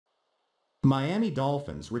Miami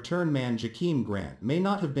Dolphins return man Jakeem Grant may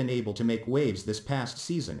not have been able to make waves this past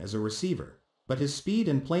season as a receiver, but his speed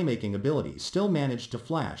and playmaking ability still managed to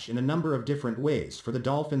flash in a number of different ways for the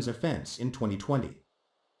Dolphins offense in 2020.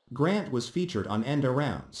 Grant was featured on end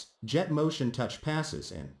arounds, jet motion touch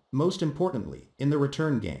passes and, most importantly, in the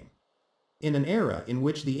return game. In an era in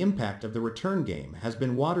which the impact of the return game has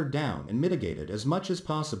been watered down and mitigated as much as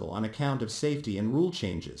possible on account of safety and rule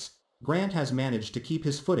changes, Grant has managed to keep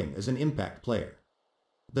his footing as an impact player.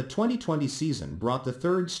 The 2020 season brought the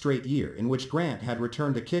third straight year in which Grant had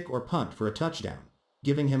returned a kick or punt for a touchdown,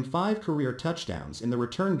 giving him 5 career touchdowns in the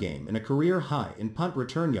return game and a career high in punt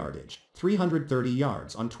return yardage, 330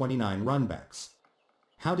 yards on 29 runbacks.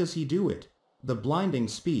 How does he do it? The blinding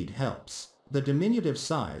speed helps. The diminutive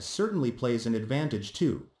size certainly plays an advantage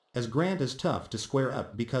too, as Grant is tough to square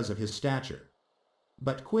up because of his stature.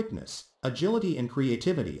 But quickness, agility and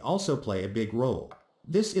creativity also play a big role.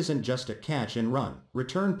 This isn't just a catch-and-run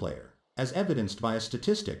return player, as evidenced by a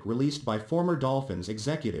statistic released by former Dolphins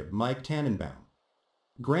executive Mike Tannenbaum.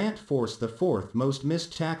 Grant forced the 4th most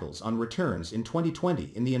missed tackles on returns in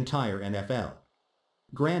 2020 in the entire NFL.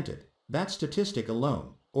 Granted, that statistic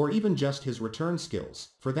alone, or even just his return skills,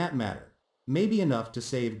 for that matter, may be enough to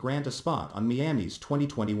save Grant a spot on Miami's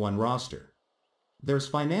 2021 roster. There's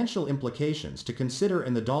financial implications to consider,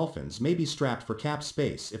 and the Dolphins may be strapped for cap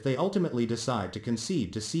space if they ultimately decide to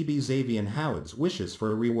concede to CB Xavier Howard's wishes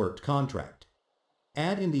for a reworked contract.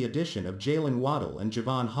 Add in the addition of Jalen Waddle and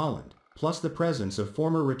Javon Holland, plus the presence of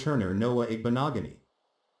former returner Noah Igbenogany.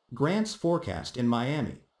 Grant's forecast in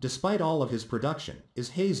Miami, despite all of his production, is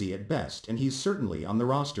hazy at best, and he's certainly on the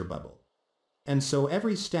roster bubble. And so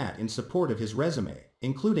every stat in support of his resume,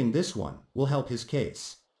 including this one, will help his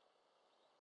case.